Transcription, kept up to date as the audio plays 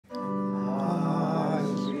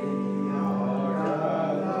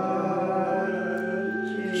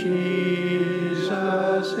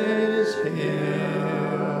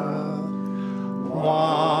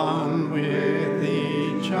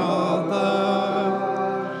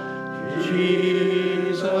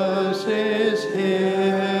Jesus is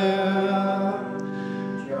here,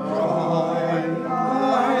 joined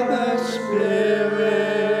by the Spirit,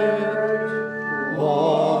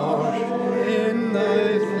 washed in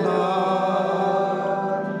the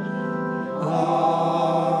flood,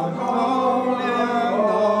 are holy and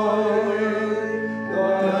knowing the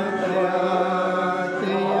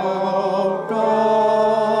deity of God,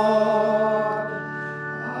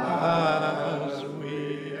 as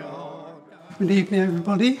we are. Good evening,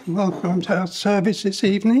 everybody. Welcome to our service this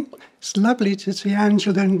evening. It's lovely to see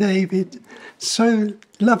Angela and David. So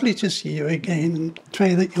lovely to see you again, and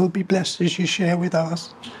pray that you'll be blessed as you share with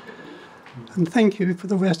us. And thank you for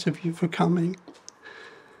the rest of you for coming.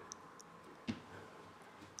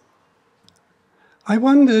 I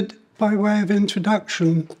wondered, by way of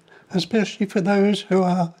introduction, especially for those who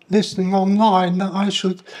are listening online, that I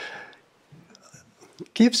should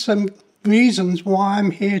give some reasons why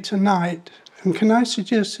I'm here tonight. And can I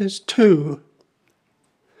suggest there's two?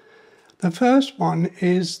 The first one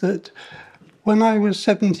is that when I was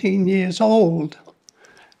 17 years old,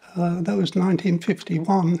 that was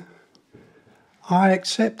 1951, I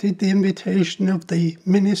accepted the invitation of the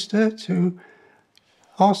minister to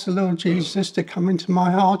ask the Lord Jesus to come into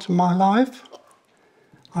my heart and my life.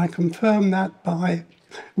 I confirmed that by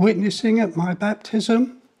witnessing at my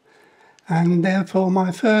baptism, and therefore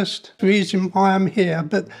my first reason why I'm here.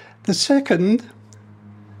 But the second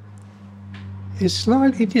is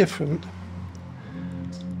slightly different.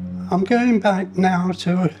 I'm going back now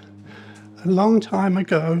to a long time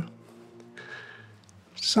ago,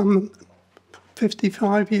 some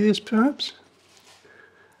 55 years perhaps,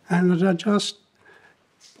 and I just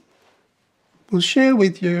will share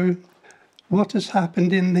with you what has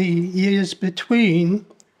happened in the years between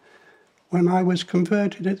when I was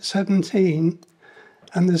converted at 17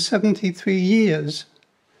 and the 73 years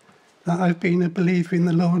that I've been a believer in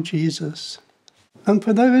the Lord Jesus. And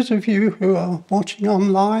for those of you who are watching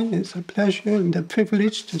online, it's a pleasure and a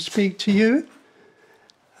privilege to speak to you.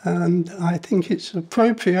 And I think it's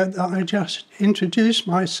appropriate that I just introduce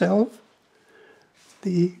myself.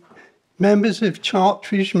 The members of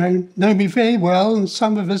Chartridge know me very well, and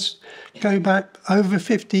some of us go back over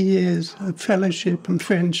 50 years of fellowship and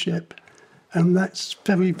friendship, and that's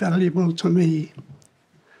very valuable to me.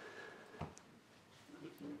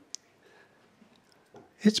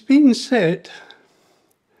 It's been said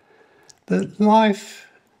that life,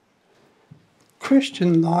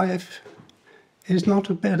 Christian life, is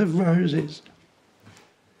not a bed of roses.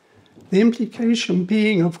 The implication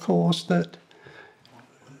being, of course, that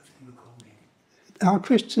our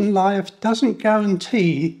Christian life doesn't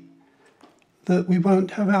guarantee that we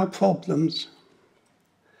won't have our problems.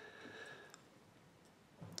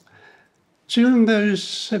 During those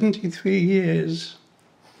 73 years,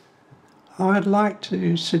 I'd like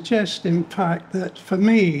to suggest, in fact, that for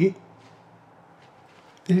me,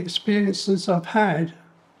 the experiences I've had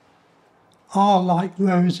are like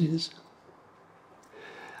roses.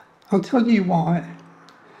 I'll tell you why.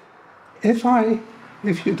 If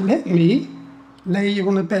you'd let me lay you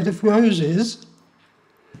on a bed of roses,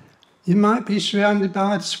 you might be surrounded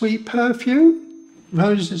by a sweet perfume.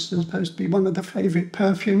 Roses are supposed to be one of the favourite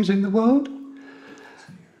perfumes in the world.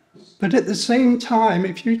 But at the same time,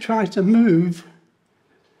 if you try to move,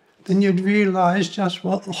 then you'd realise just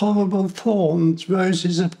what horrible thorns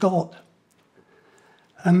roses have got.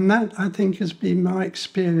 And that, I think, has been my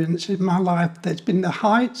experience in my life. There's been the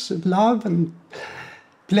heights of love and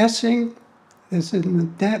blessing. There's been the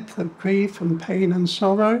depth of grief and pain and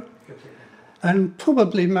sorrow, and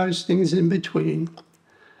probably most things in between.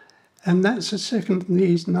 And that's the second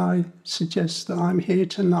reason I suggest that I'm here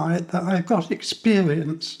tonight, that I've got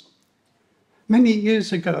experience. Many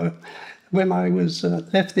years ago, when I was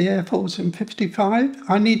left the Air Force in 55,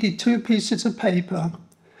 I needed two pieces of paper.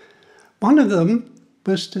 One of them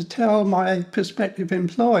was to tell my prospective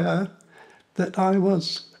employer that I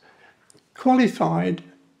was qualified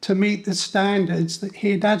to meet the standards that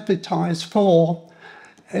he had advertised for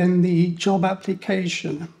in the job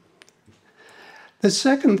application. The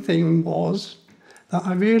second thing was that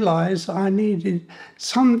I realised I needed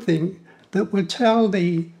something that would tell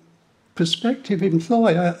the prospective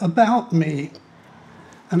employer about me.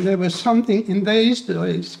 And there was something in those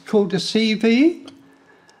days called a CV,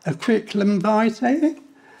 a curriculum vitae,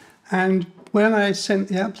 and when I sent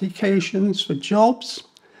the applications for jobs,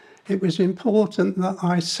 it was important that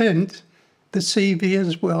I sent the CV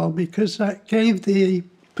as well, because that gave the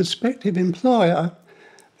prospective employer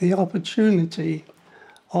the opportunity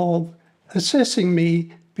of assessing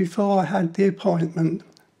me before I had the appointment.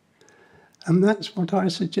 And that's what I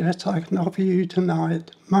suggest I can offer you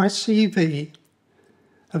tonight. My CV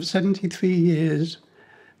of 73 years,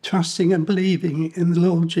 trusting and believing in the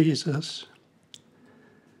Lord Jesus.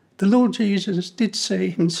 The Lord Jesus did say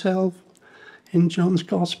himself in John's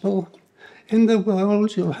Gospel, in the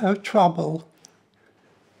world you'll have trouble.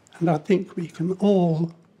 And I think we can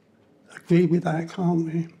all agree with that, can't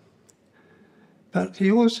we? But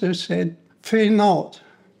he also said, fear not,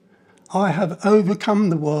 I have overcome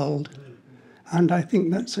the world. And I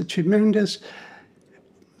think that's a tremendous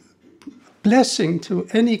blessing to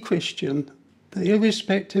any Christian, that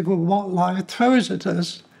irrespective of what life throws at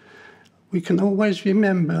us, we can always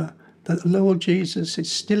remember that the Lord Jesus is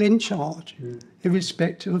still in charge,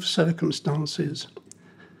 irrespective of circumstances.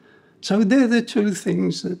 So they're the two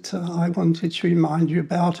things that I wanted to remind you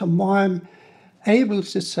about, and why I'm able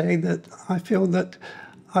to say that I feel that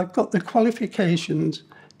I've got the qualifications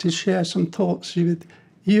to share some thoughts with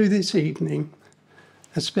you this evening,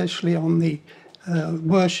 especially on the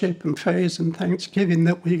worship and praise and thanksgiving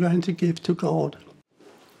that we're going to give to God.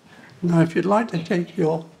 Now, if you'd like to take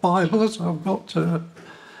your Bibles, I've got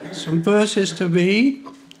some verses to read.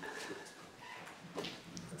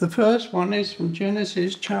 The first one is from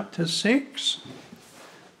Genesis chapter 6,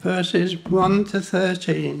 verses 1 to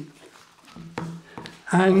 13.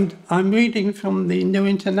 And I'm reading from the New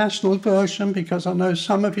International Version because I know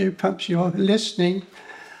some of you, perhaps you're listening,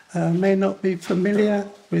 may not be familiar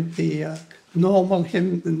with the normal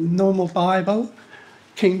hymn, the normal Bible,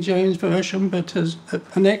 King James Version, but as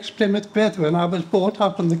an ex-Plymouth Brethren, I was brought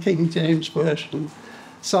up on the King James Version.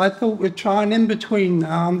 So I thought we'd try an in-between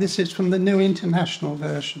now, and this is from the New International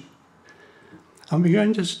Version. And we're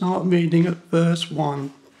going to start reading at verse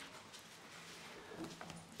 1.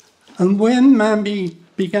 And when man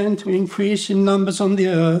began to increase in numbers on the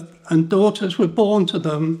earth, and daughters were born to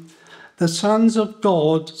them, the sons of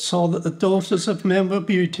God saw that the daughters of men were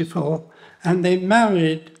beautiful, and they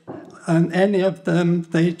married, and any of them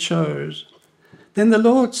they chose. Then the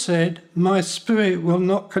Lord said, my spirit will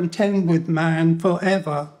not contend with man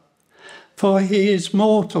forever, for he is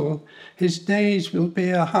mortal, his days will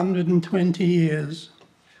be 120 years.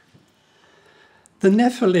 The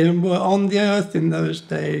Nephilim were on the earth in those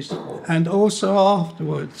days, and also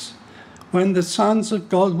afterwards, when the sons of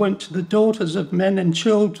God went to the daughters of men and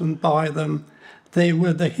children by them. They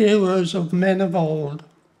were the heroes of men of old.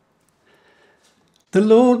 The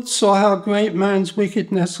Lord saw how great man's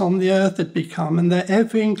wickedness on the earth had become, and that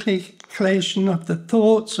every inclination of the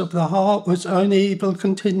thoughts of the heart was only evil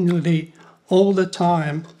continually, all the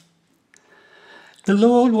time. The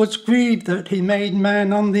Lord was grieved that he made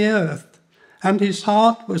man on the earth, and his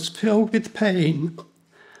heart was filled with pain.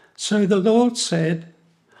 So the Lord said,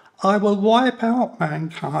 I will wipe out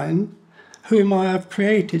mankind, whom I have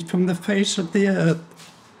created from the face of the earth,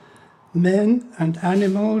 men and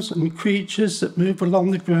animals and creatures that move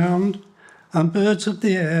along the ground, and birds of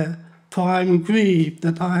the air, for I am grieved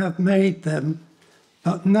that I have made them.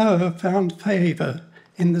 But Noah found favour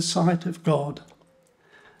in the sight of God.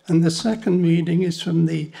 And the second reading is from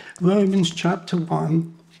the Romans chapter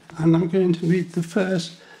 1, and I'm going to read the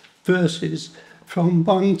first verses from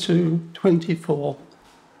 1 to 24.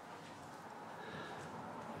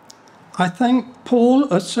 I thank Paul,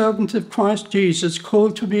 a servant of Christ Jesus,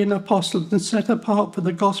 called to be an apostle and set apart for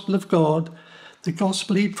the gospel of God, the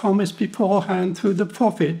gospel he promised beforehand through the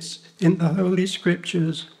prophets in the Holy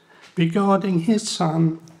Scriptures, regarding his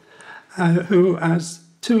Son, who as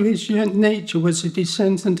to his nature was a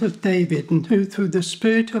descendant of David, and who through the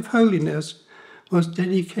Spirit of holiness was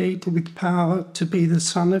dedicated with power to be the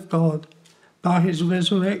Son of God by his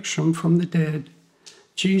resurrection from the dead,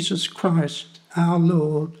 Jesus Christ our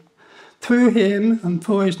Lord. Through him and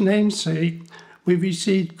for his name's sake, we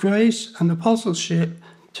received grace and apostleship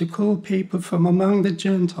to call people from among the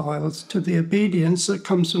Gentiles to the obedience that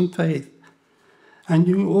comes from faith. And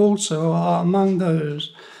you also are among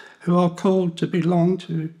those who are called to belong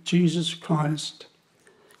to Jesus Christ.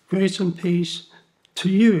 Grace and peace to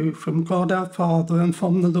you from God our Father and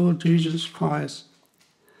from the Lord Jesus Christ.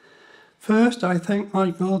 First, I thank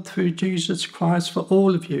my God through Jesus Christ for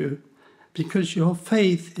all of you, because your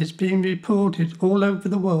faith is being reported all over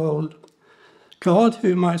the world. God,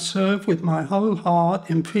 whom I serve with my whole heart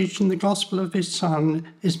in preaching the gospel of his Son,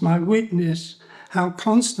 is my witness how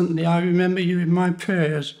constantly I remember you in my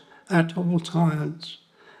prayers at all times.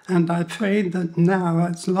 And I pray that now,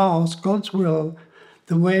 at last, God's will,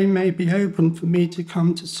 the way may be open for me to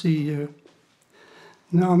come to see you.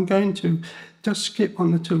 Now I'm going to just skip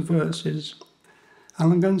on the two verses,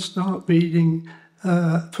 and I'm going to start reading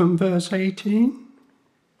from verse 18.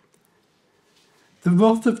 The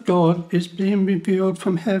wrath of God is being revealed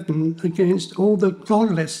from heaven against all the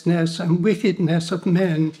godlessness and wickedness of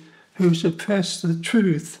men who suppress the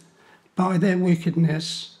truth by their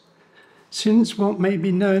wickedness. Since what may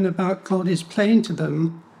be known about God is plain to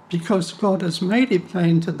them, because God has made it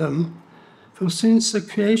plain to them, for since the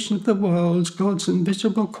creation of the world, God's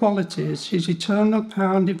invisible qualities, his eternal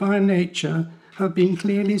power and divine nature, have been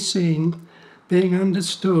clearly seen, being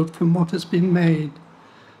understood from what has been made,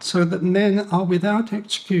 so that men are without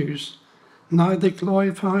excuse, neither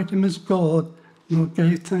glorified him as God, nor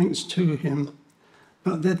gave thanks to him.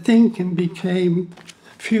 But their thinking became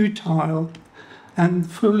futile, and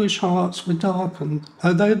foolish hearts were darkened.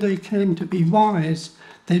 Although they came to be wise,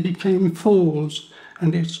 they became fools,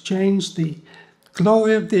 and exchanged the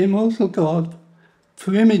glory of the immortal God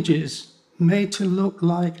for images made to look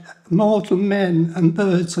like mortal men and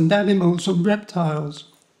birds and animals and reptiles.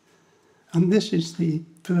 And this is the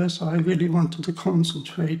verse I really wanted to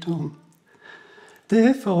concentrate on.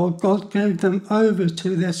 Therefore, God gave them over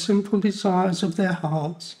to their sinful desires of their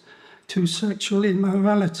hearts, to sexual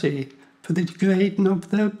immorality, for the degrading of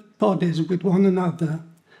their bodies with one another.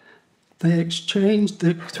 They exchanged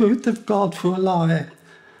the truth of God for a lie,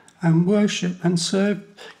 and worship and serve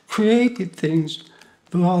created things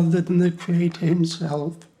rather than the Creator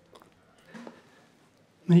himself.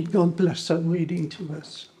 May God bless that reading to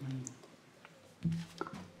us.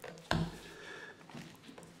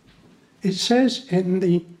 It says in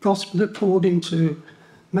the Gospel according to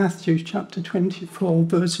Matthew chapter 24,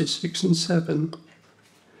 verses 6 and 7,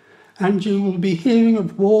 "And you will be hearing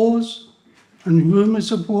of wars and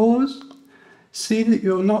rumours of wars. See that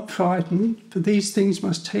you are not frightened, for these things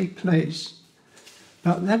must take place.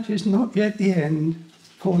 But that is not yet the end,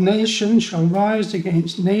 for nation shall rise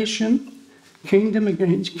against nation, kingdom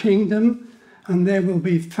against kingdom, and there will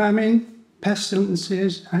be famine,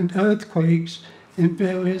 pestilences, and earthquakes in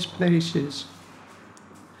various places."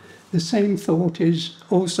 The same thought is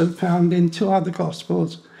also found in two other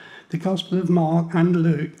Gospels, the Gospel of Mark and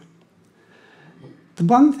Luke. The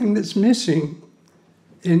one thing that's missing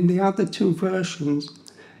in the other two versions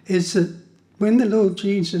is that when the Lord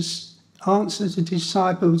Jesus answered the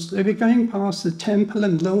disciples, they were going past the temple,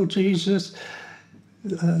 and Lord Jesus'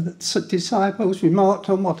 disciples remarked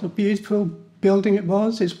on what a beautiful building it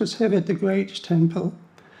was. This was Herod the Great's temple.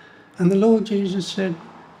 And the Lord Jesus said,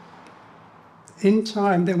 in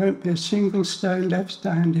time there won't be a single stone left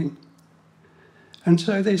standing. And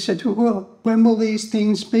so they said, well, when will these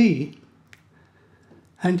things be?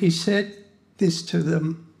 And he said this to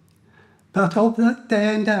them, "But of that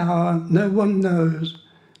day and hour no one knows,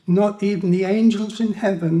 not even the angels in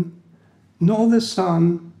heaven, nor the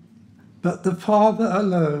Son, but the Father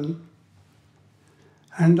alone."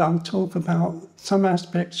 And I'll talk about some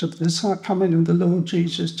aspects of the coming of the Lord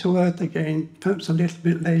Jesus to earth again, perhaps a little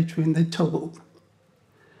bit later in the talk.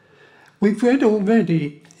 We've read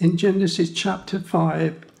already in Genesis chapter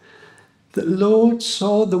 5 that the Lord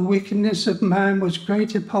saw the wickedness of man was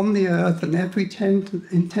great upon the earth, and every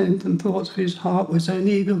intent and thoughts of his heart was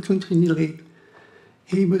only evil continually.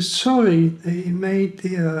 He was sorry that he made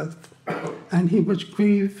the earth, and he was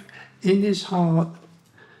grieved in his heart.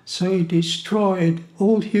 So he destroyed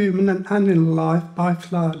all human and animal life by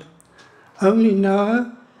flood. Only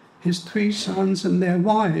Noah, his 3 sons and their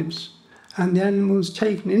wives, and the animals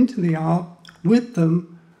taken into the ark with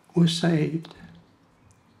them were saved.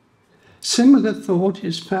 Similar thought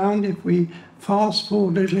is found if we fast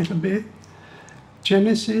forward a little bit.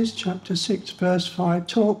 Genesis chapter 6 verse 5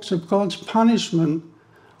 talks of God's punishment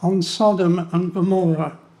on Sodom and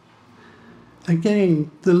Gomorrah.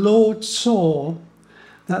 Again, the Lord saw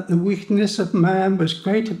that the wickedness of man was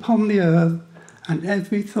great upon the earth, and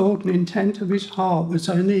every thought and intent of his heart was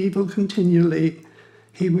only evil continually.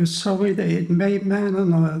 He was sorry that he had made man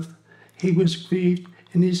on earth. He was grieved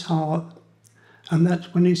in his heart. And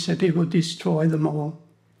that's when he said he would destroy them all.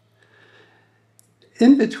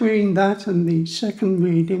 In between that and the second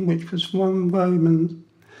reading, which was 1 Romans,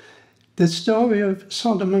 the story of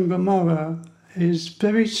Sodom and Gomorrah is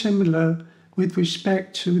very similar with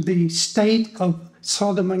respect to the state of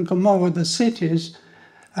Sodom and Gomorrah, the cities,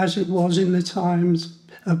 as it was in the times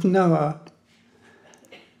of Noah.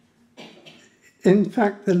 In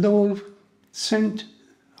fact, the Lord sent,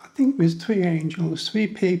 I think it was 3 angels, 3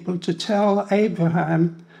 people, to tell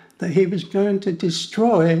Abraham that he was going to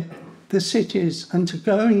destroy the cities and to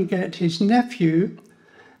go and get his nephew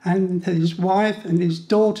and his wife and his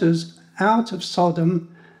daughters out of Sodom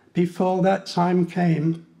before that time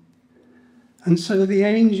came. And so the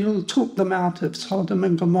angel took them out of Sodom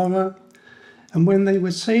and Gomorrah, and when they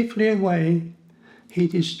were safely away, he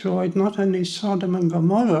destroyed not only Sodom and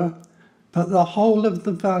Gomorrah, but the whole of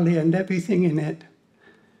the valley and everything in it.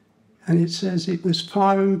 And it says it was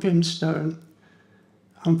fire and brimstone.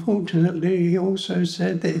 Unfortunately, he also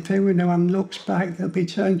said that if anyone looks back, they'll be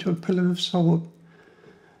turned to a pillar of salt.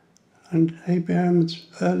 And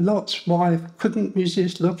Lot's wife couldn't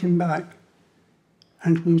resist looking back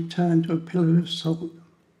and was turned to a pillar of salt.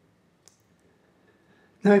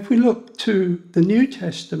 Now, if we look to the New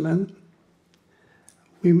Testament,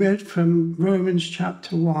 we read from Romans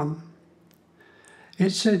chapter 1.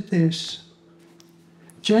 It said this: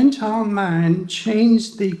 Gentile man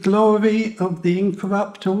changed the glory of the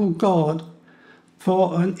incorruptible God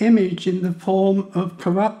for an image in the form of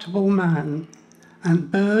corruptible man,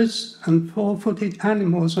 and birds and four-footed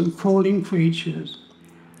animals and crawling creatures.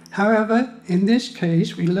 However, in this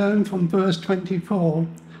case, we learn from verse 24,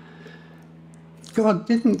 God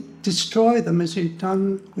didn't destroy them as he'd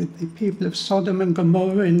done with the people of Sodom and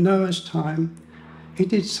Gomorrah in Noah's time. He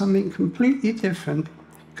did something completely different,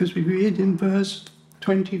 because we read in verse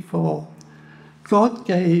 24, God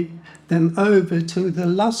gave them over to the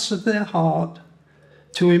lusts of their heart,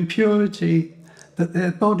 to impurity, that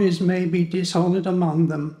their bodies may be dishonoured among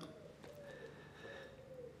them.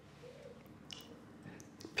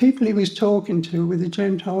 People he was talking to were the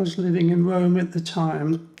Gentiles living in Rome at the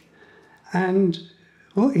time, and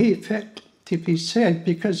what he effectively said,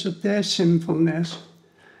 because of their sinfulness,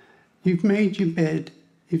 you've made your bed,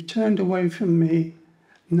 you've turned away from me,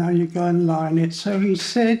 now you go and lie in it. So he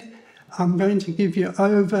said, I'm going to give you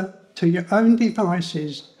over to your own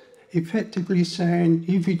devices, effectively saying,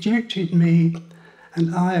 you've rejected me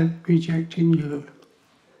and I have rejected you.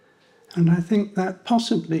 And I think that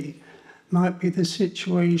possibly might be the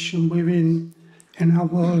situation we're in our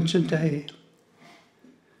world today.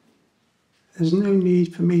 There's no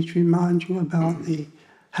need for me to remind you about the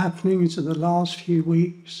happenings of the last few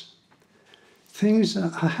weeks. Things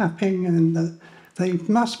that are happening, and that they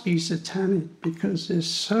must be satanic, because there's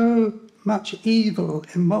so much evil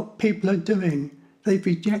in what people are doing. They've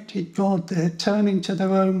rejected God, they're turning to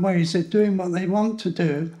their own ways, they're doing what they want to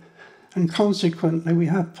do, and consequently we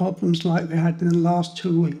have problems like we had in the last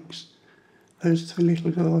 2 weeks. Those 3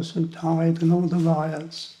 little girls who died and all the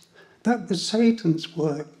riots. That was Satan's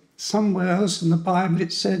work. Somewhere else in the Bible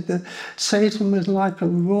it said that Satan was like a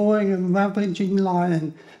roaring and ravaging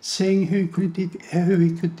lion, seeing who he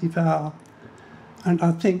could devour. And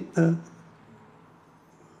I think that,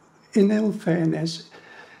 in all fairness,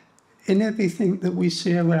 in everything that we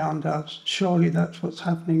see around us, surely that's what's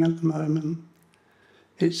happening at the moment.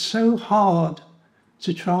 It's so hard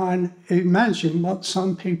to try and imagine what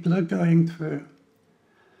some people are going through.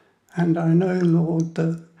 And I know, Lord,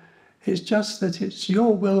 that it's just that it's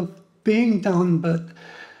your will being done, but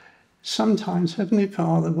sometimes, Heavenly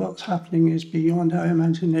Father, what's happening is beyond our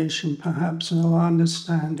imagination, perhaps, and our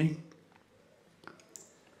understanding.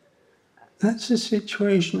 That's the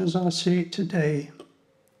situation as I see it today.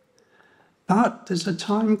 But there's a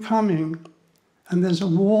time coming, and there's a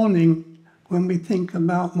warning when we think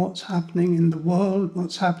about what's happening in the world,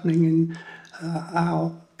 what's happening in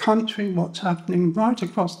our country, what's happening right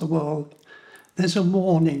across the world. There's a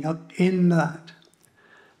warning in that.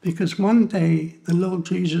 Because one day the Lord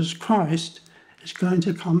Jesus Christ is going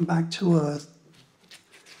to come back to earth.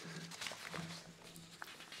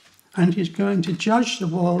 And he's going to judge the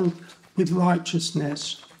world with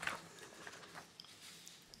righteousness.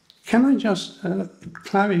 Can I just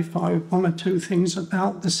clarify 1 or 2 things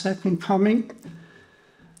about the second coming?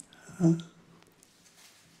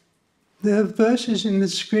 There are verses in the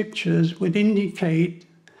scriptures would indicate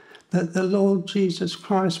that the Lord Jesus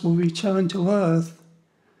Christ will return to earth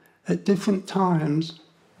at different times.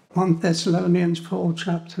 1 Thessalonians 4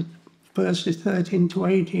 chapter verses 13 to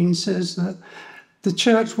 18 says that the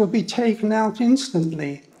church will be taken out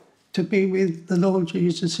instantly to be with the Lord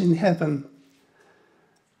Jesus in heaven.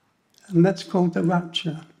 And that's called the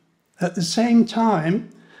rapture. At the same time,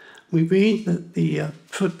 we read that the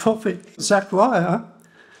prophet Zechariah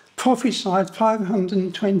prophesied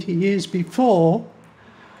 520 years before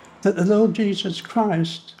that the Lord Jesus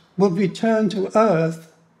Christ would return to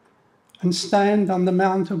earth and stand on the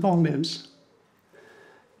Mount of Olives.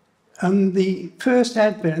 And the first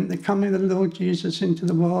advent, the coming of the Lord Jesus into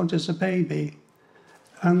the world as a baby,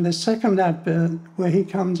 and the second advent, where he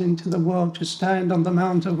comes into the world to stand on the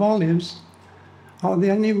Mount of Olives, are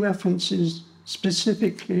the only references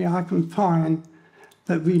specifically I can find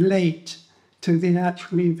that relate to the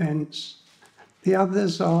actual events. The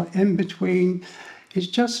others are in between. It's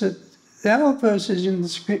just that there are verses in the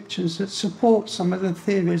scriptures that support some of the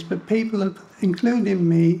theories, but people, have, including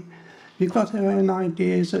me, you've got their own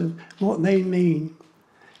ideas of what they mean.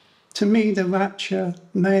 to me, the rapture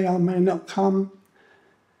may or may not come.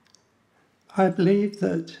 I believe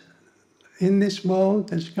that in this world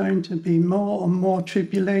there's going to be more and more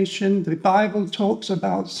tribulation. The Bible talks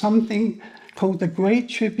about something called the Great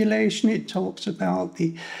Tribulation. It talks about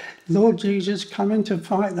the Lord Jesus coming to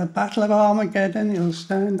fight the Battle of Armageddon. He'll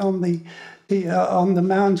stand on the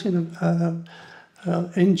mountain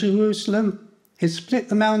in Jerusalem. He'll split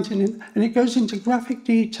the mountain, and it goes into graphic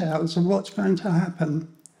details of what's going to happen.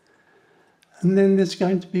 And then there's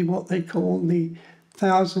going to be what they call the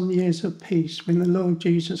 1,000 years of peace when the Lord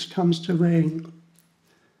Jesus comes to reign.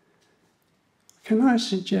 Can I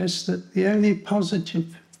suggest that the only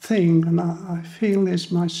positive thing, and I feel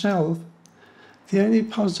this myself, the only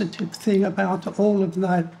positive thing about all of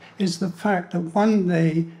that is the fact that one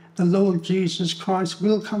day the Lord Jesus Christ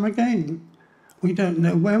will come again. We don't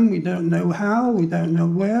know when, we don't know how, we don't know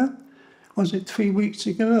where. Was it 3 weeks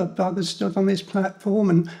ago, a brother stood on this platform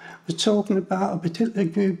and was talking about a particular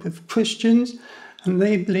group of Christians, and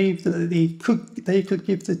they believed that they could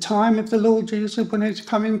give the time of the Lord Jesus when he's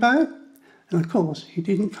coming back. And of course, he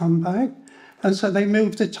didn't come back. And so they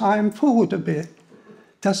moved the time forward a bit,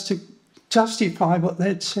 just to justify what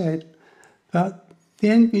they'd said. But the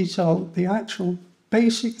end result, the actual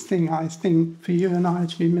basic thing, I think, for you and I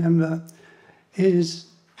to remember is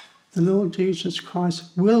the Lord Jesus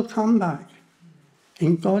Christ will come back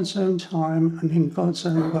in God's own time and in God's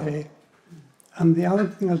own way. And the other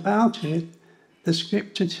thing about it, the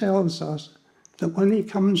scripture tells us that when he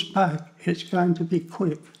comes back, it's going to be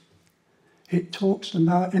quick. It talks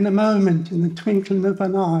about in a moment, in the twinkling of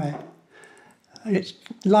an eye. It's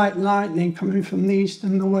like lightning coming from the east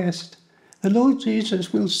and the west. The Lord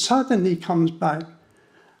Jesus will suddenly come back.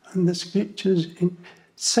 And the scriptures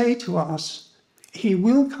say to us, he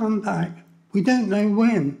will come back. We don't know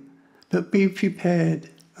when, but be prepared.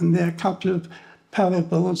 And there are a couple of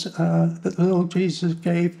parables that the Lord Jesus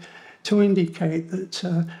gave to indicate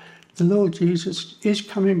that the Lord Jesus is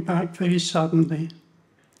coming back very suddenly.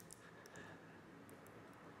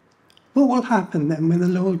 What will happen then when the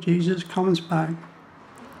Lord Jesus comes back?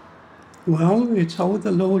 Well, we're told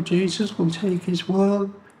the Lord Jesus will take his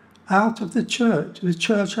world out of the church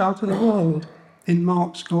out of the world in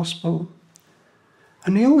Mark's Gospel.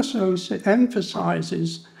 And he also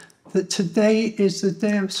emphasizes that today is the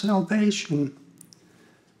day of salvation.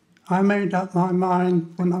 I made up my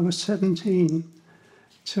mind when I was 17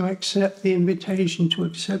 to accept the invitation to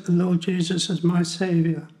accept the Lord Jesus as my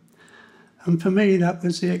Saviour. And for me, that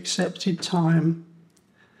was the accepted time.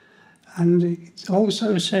 And it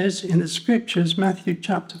also says in the scriptures, Matthew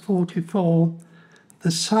chapter 44, the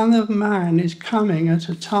Son of Man is coming at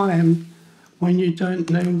a time when you don't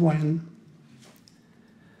know when.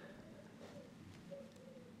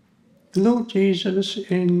 The Lord Jesus,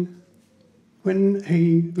 when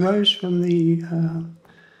he rose from the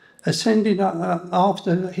ascended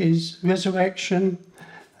after his resurrection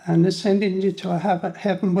and ascended into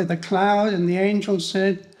heaven with a cloud, and the angel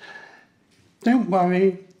said, don't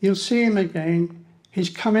worry, you'll see him again. He's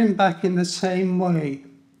coming back in the same way.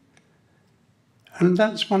 And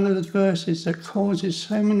that's one of the verses that causes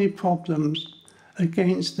so many problems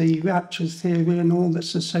against the rapture theory and all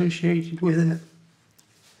that's associated with it.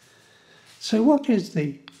 So what is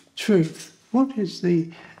the truth? What is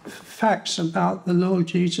the facts about the Lord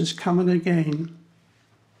Jesus coming again?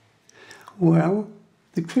 Well,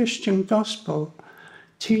 the Christian gospel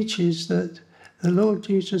teaches that the Lord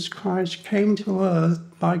Jesus Christ came to earth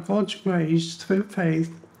by God's grace through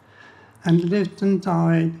faith and lived and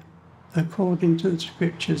died according to the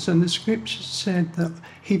scriptures. And the scriptures said that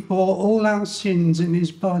he bore all our sins in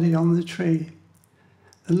his body on the tree.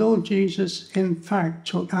 The Lord Jesus, in fact,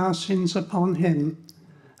 took our sins upon him.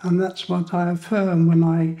 And that's what I affirm when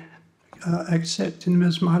I accept him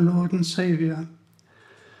as my Lord and Saviour.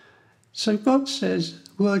 So God says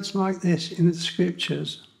words like this in the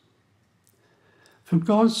scriptures. For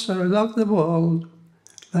God so loved the world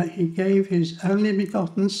that he gave his only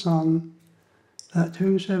begotten Son, that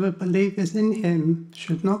whosoever believeth in him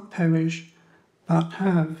should not perish, but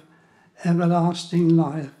have everlasting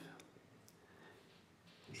life.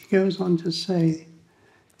 He goes on to say,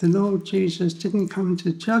 the Lord Jesus didn't come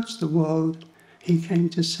to judge the world, he came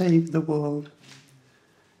to save the world.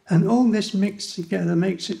 And all this mixed together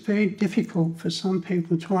makes it very difficult for some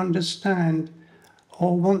people to understand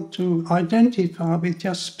or want to identify with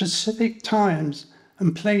just specific times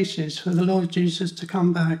and places for the Lord Jesus to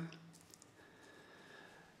come back.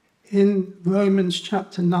 In Romans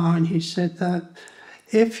chapter 9, he said that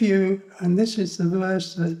if you, and this is the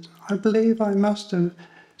verse that I believe I must have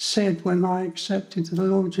said when I accepted the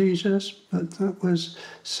Lord Jesus, but that was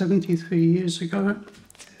 73 years ago.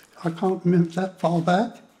 I can't remember that far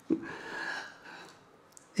back.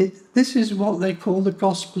 This is what they call the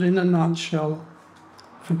gospel in a nutshell.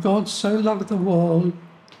 For God so loved the world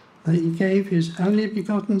that he gave his only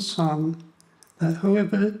begotten Son, that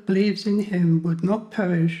whoever believes in him would not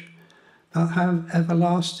perish, but have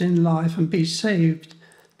everlasting life and be saved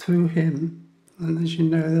through him. And as you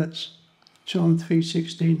know, that's John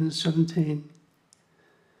 3:16 and 17.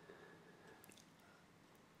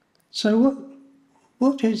 So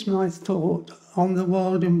what is my thought on the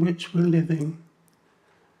world in which we're living?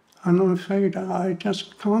 And I'm afraid I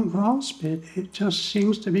just can't grasp it. It just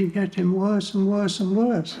seems to be getting worse and worse and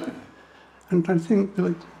worse. And I think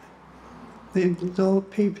that the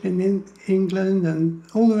people in England and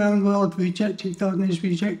all around the world rejected God and is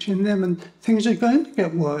rejecting them, and things are going to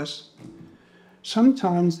get worse.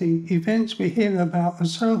 Sometimes the events we hear about are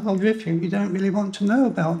so horrific we don't really want to know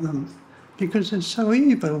about them because they're so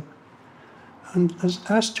evil. And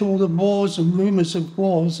as to all the wars and rumours of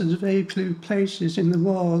wars, there's very few places in the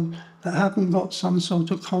world that haven't got some sort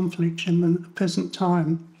of conflict in the present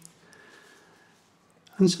time.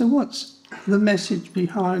 And so what's the message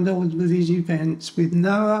behind all of these events with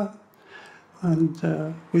Noah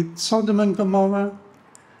and with Sodom and Gomorrah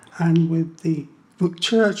and with the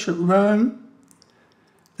church at Rome?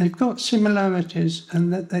 They've got similarities,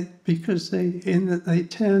 and that they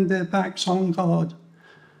turned their backs on God,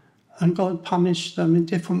 and God punished them in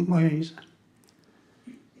different ways.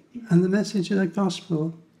 And the message of the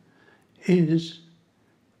gospel is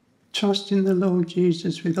trust in the Lord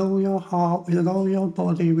Jesus with all your heart, with all your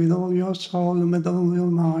body, with all your soul, and with all your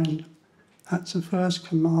mind. That's the first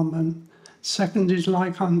commandment. Second is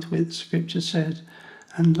like unto it, the scripture says,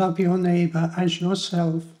 and love your neighbour as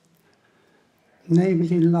yourself.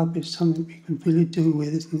 Neighbourly love is something we can really do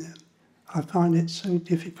with, isn't it? I find it so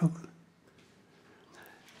difficult.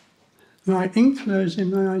 Right, in closing,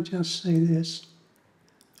 may I just say this.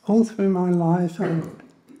 All through my life, I've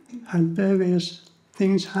had various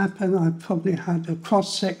things happen. I've probably had a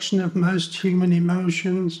cross-section of most human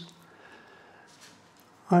emotions.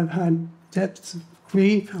 I've had depth of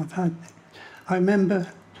grief. I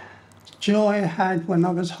remember joy I had when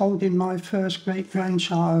I was holding my first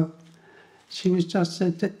great-grandchild. She was just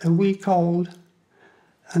a week old,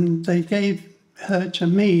 and they gave her to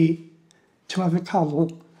me to have a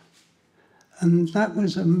cuddle. And that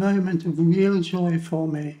was a moment of real joy for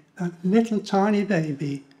me. That little tiny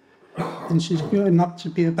baby, and she's grown up to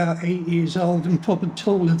be about 8 years old and probably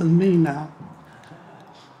taller than me now.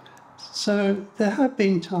 So there have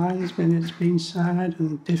been times when it's been sad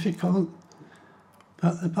and difficult,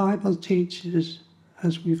 but the Bible teaches,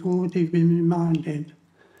 as we've already been reminded,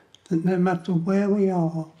 that no matter where we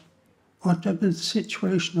are, whatever the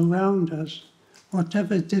situation around us,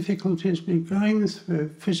 whatever difficulties we're going through,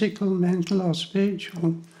 physical, mental or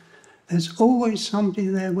spiritual, there's always somebody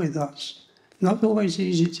there with us. Not always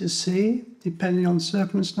easy to see, depending on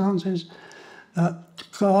circumstances, but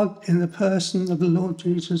God in the person of the Lord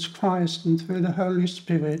Jesus Christ and through the Holy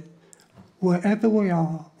Spirit, wherever we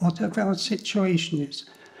are, whatever our situation is,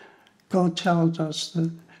 God tells us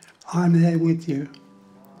that I'm there with you.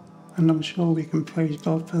 And I'm sure we can praise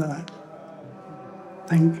God for that.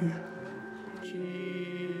 Thank you.